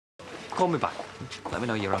Call me back. Let me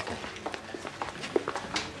know you're OK.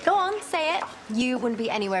 Go on, say it. You wouldn't be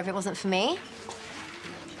anywhere if it wasn't for me.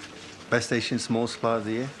 Best Asian small supplier of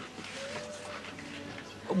the year?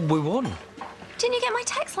 We won. Didn't you get my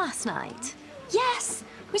text last night? Yes,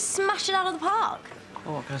 we smashed it out of the park.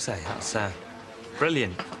 Oh, what can I say? That's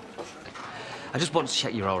brilliant. I just want to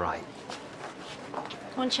check you're all right.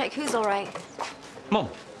 Want to check who's all right? Mum.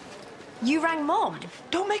 You rang Mum?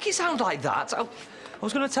 Don't make it sound like that. I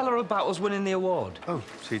was going to tell her about us winning the award. Oh,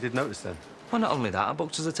 so you did notice then? Well, not only that, I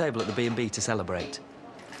booked us a table at the B&B to celebrate.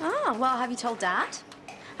 Oh, well, have you told Dad?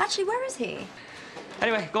 Actually, where is he?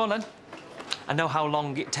 Anyway, go on then. I know how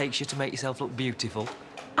long it takes you to make yourself look beautiful.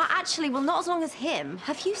 Actually, well, not as long as him.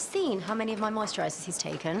 Have you seen how many of my moisturisers he's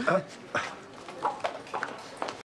taken?